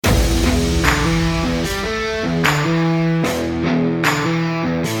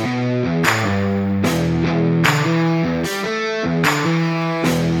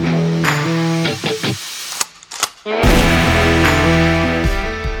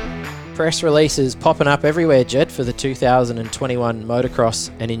press releases popping up everywhere, Jed, for the 2021 motocross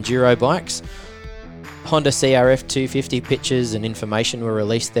and enduro bikes. Honda CRF 250 pictures and information were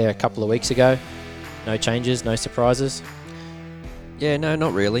released there a couple of weeks ago. No changes, no surprises. Yeah, no,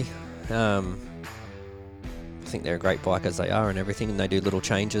 not really. I think they're a great bike as they are and everything, and they do little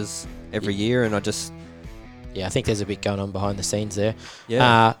changes every year, and I think there's a bit going on behind the scenes there.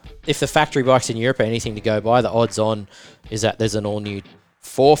 Yeah. If the factory bikes in Europe are anything to go by, the odds on is that there's an all-new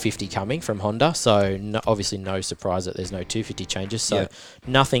 450 coming from Honda, so obviously no surprise that there's no 250 changes. So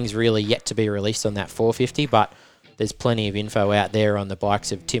nothing's really yet to be released on that 450, but there's plenty of info out there on the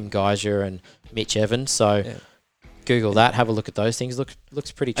bikes of Tim Geiger and Mitch Evans. So Google that, have a look at those things. Looks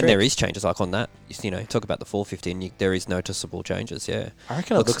pretty tricky. And there is changes like on that. Talk about the 450, and there is noticeable changes. Yeah, I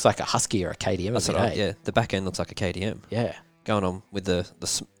reckon it looks like a Husky or a KTM. That's right. Yeah, the back end looks like a KTM. Yeah, going on with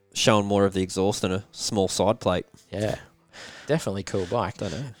the showing more of the exhaust and a small side plate. Yeah. Definitely cool bike.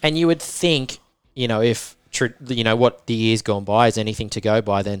 Don't know. And you would think, if what the year's gone by is anything to go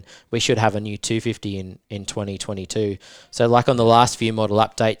by, then we should have a new 250 in 2022. So like on the last few model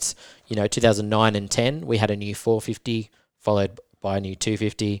updates, 2009 and 10, we had a new 450 followed by a new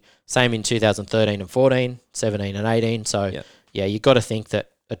 250. Same in 2013 and 14, 17 and 18. So you got to think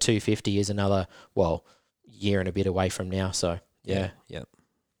that a 250 is another, year and a bit away from now. So yeah.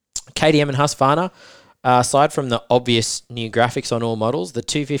 KTM and Husqvarna. Aside from the obvious new graphics on all models, the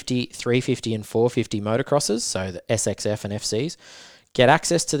 250, 350 and 450 motocrossers, so the SXF and FCs, get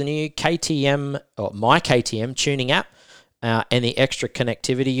access to the new KTM or My KTM tuning app and the extra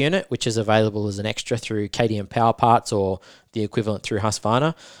connectivity unit, which is available as an extra through KTM Power Parts or the equivalent through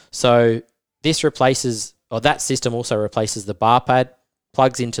Husqvarna. So that system also replaces the bar pad,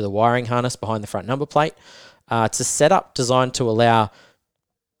 plugs into the wiring harness behind the front number plate. It's a setup designed to allow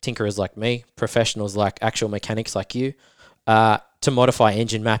tinkerers like me, professionals like actual mechanics like you, to modify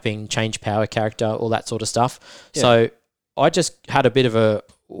engine mapping, change power character, all that sort of stuff. Yeah. So I just had a bit of a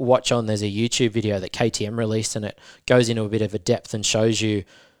watch on. There's a YouTube video that KTM released, and it goes into a bit of a depth and shows you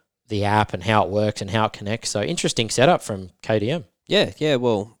the app and how it works and how it connects. So interesting setup from KTM. Yeah.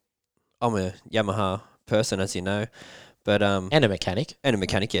 Well, I'm a Yamaha person, as you know. But and a mechanic.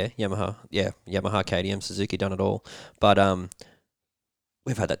 Yamaha. Yeah, Yamaha, KTM, Suzuki, done it all. But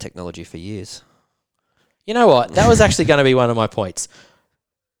we've had that technology for years. You know what? That was actually going to be one of my points.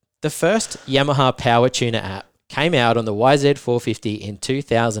 The first Yamaha Power Tuner app came out on the YZ450 in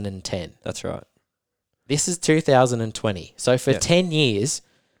 2010. That's right. This is 2020. So for 10 years,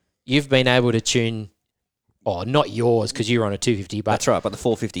 you've been able to tune, not yours because you were on a 250, but... That's right, but the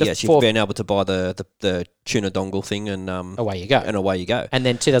 450, you've been able to buy the tuner dongle thing and... away you go. And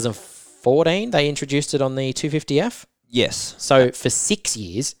then 2014, they introduced it on the 250F? Yes. So for 6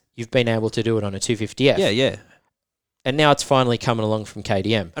 years, you've been able to do it on a 250F. Yeah. And now it's finally coming along from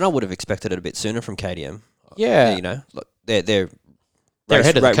KTM. And I would have expected it a bit sooner from KTM. Yeah. Look, they're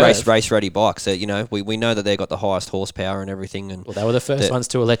ahead of the curve. Race ready bikes. We know that they've got the highest horsepower and everything. And they were the first ones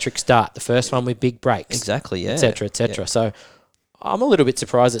to electric start. The first one with big brakes. Exactly. Yeah. Et cetera. Yeah. So I'm a little bit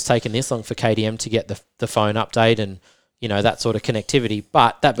surprised it's taken this long for KTM to get the phone update and that sort of connectivity.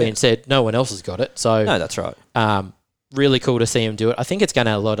 But that being said, no one else has got it. So no, that's right. Really cool to see him do it. I think it's going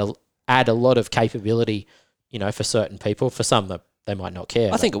to add a lot of capability, for certain people. For some, they might not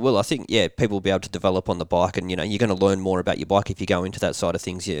care. I think it will. I think, people will be able to develop on the bike, and, you're going to learn more about your bike if you go into that side of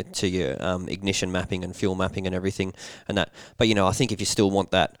things, to your ignition mapping and fuel mapping and everything and that. But, I think if you still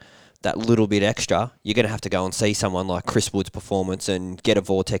want that little bit extra, you're going to have to go and see someone like Chris Wood's Performance and get a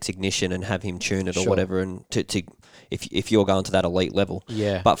Vortex ignition and have him tune it or whatever, and to if you're going to that elite level.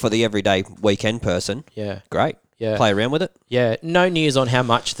 Yeah. But for the everyday weekend person, great. Yeah. Play around with it. Yeah. No news on how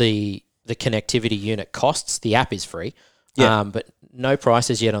much the connectivity unit costs. The app is free. Yeah. But no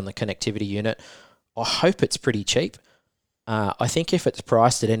prices yet on the connectivity unit. I hope it's pretty cheap. I think if it's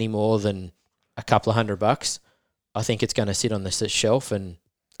priced at any more than a couple of $100, I think it's going to sit on the shelf and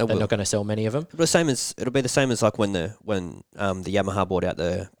they're not going to sell many of them. It'll be the same as like when the Yamaha brought out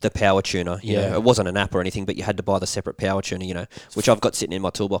the power tuner. You know, it wasn't an app or anything, but you had to buy the separate power tuner. Which I've got sitting in my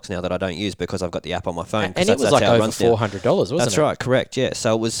toolbox now that I don't use because I've got the app on my phone. And it was like over $400, wasn't it? That's right, correct. Yeah,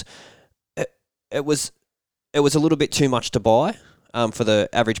 so it was a little bit too much to buy. For the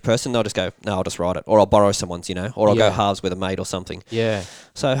average person, they'll just go, no, I'll just ride it. Or I'll borrow someone's, or I'll go halves with a mate or something. Yeah.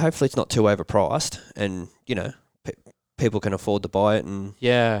 So hopefully it's not too overpriced and, people can afford to buy it. And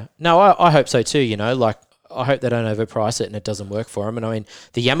yeah. No, I hope so too, I hope they don't overprice it and it doesn't work for them. And I mean,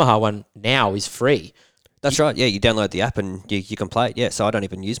 the Yamaha one now is free. That's right. Yeah, you download the app and you can play it. Yeah, so I don't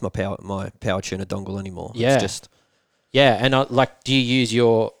even use my power tuner dongle anymore. Yeah. It's just... Yeah, and do you use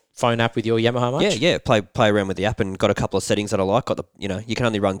your phone app with your Yamaha much? Yeah. Play around with the app and got a couple of settings that I like. Got the you can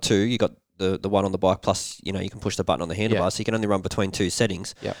only run 2. You got the one on the bike plus you can push the button on the handlebar, so you can only run between 2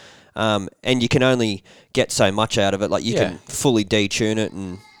 settings. Yeah. And you can only get so much out of it. Like you can fully detune it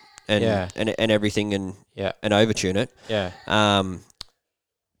and everything and overtune it. Yeah.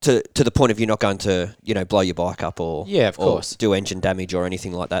 To the point of you're not going to blow your bike up or of course, or do engine damage or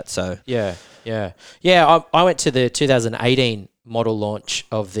anything like that. So I went to the 2018 model launch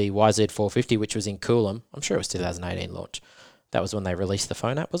of the YZ450, which was in Coolum. I'm sure it was 2018 launch. That was when they released the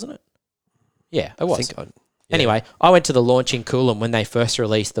phone app, wasn't it? Yeah, it was. Anyway, I went to the launch in Coolum when they first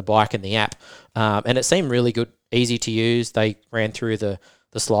released the bike and the app, and it seemed really good, easy to use. They ran through the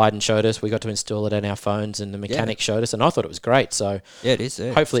slide and showed us. We got to install it in our phones, and the mechanic showed us, and I thought it was great. So it is.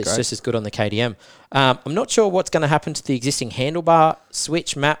 Yeah, hopefully it's just as good on the KTM. I'm not sure what's going to happen to the existing handlebar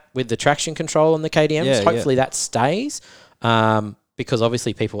switch map with the traction control on the KTMs. Hopefully that stays, because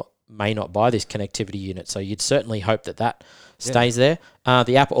obviously people may not buy this connectivity unit, so you'd certainly hope that stays there.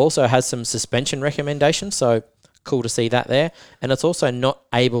 The app also has some suspension recommendations, so cool to see that there. And it's also not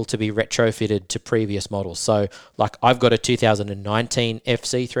able to be retrofitted to previous models. So, like, I've got a 2019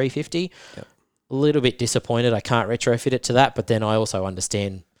 FC350. Yep. A little bit disappointed I can't retrofit it to that, but then I also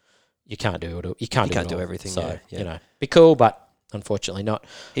understand you can't do it. You can't do everything. So, be cool, but unfortunately not.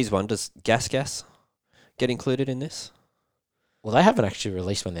 Here's one. Does gas get included in this? Well, they haven't actually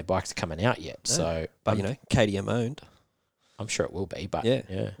released when their bikes are coming out yet. No. So, but KTM owned. I'm sure it will be, but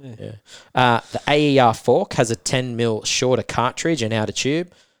the AER fork has a 10mm shorter cartridge and outer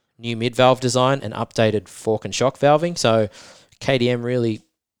tube, new mid-valve design, and updated fork and shock valving. So KTM really,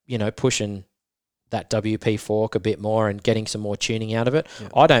 pushing that WP fork a bit more and getting some more tuning out of it. Yeah.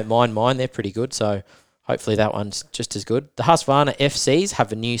 I don't mind mine; they're pretty good. So hopefully that one's just as good. The Husqvarna FCs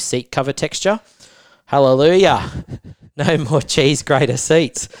have a new seat cover texture. Hallelujah! No more cheese grater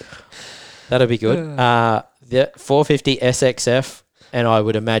seats. That'll be good. The 450 SXF, and I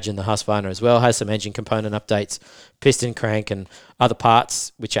would imagine the Husqvarna as well, has some engine component updates, piston crank and other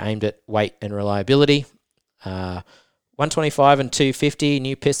parts which are aimed at weight and reliability. 125 and 250,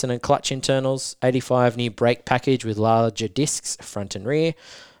 new piston and clutch internals. 85, new brake package with larger discs, front and rear.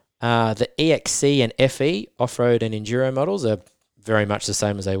 The EXC and FE off-road and enduro models are very much the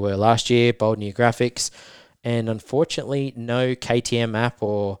same as they were last year. Bold new graphics. And unfortunately, no KTM app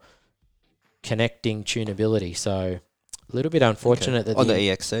or connecting tunability, so a little bit unfortunate that on the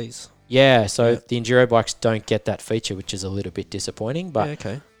EXCs. Yeah, so the enduro bikes don't get that feature, which is a little bit disappointing. But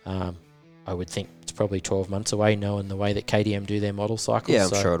I would think it's probably 12 months away, knowing the way that KTM do their model cycles. Yeah,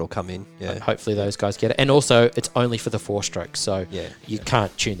 I'm sure it'll come in. Yeah, hopefully those guys get it. And also, it's only for the 4-strokes, so you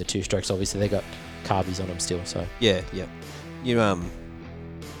can't tune the 2-strokes. Obviously, they got carbies on them still. So you're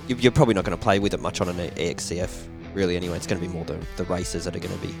probably not going to play with it much on an EXCF, really. Anyway, it's going to be more the racers that are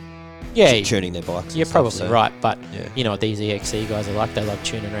going to be. Tuning their bikes. You're probably right, but you know what these EXC guys are like. They love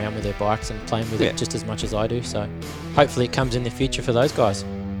tuning around with their bikes and playing with it just as much as I do. So hopefully it comes in the future for those guys.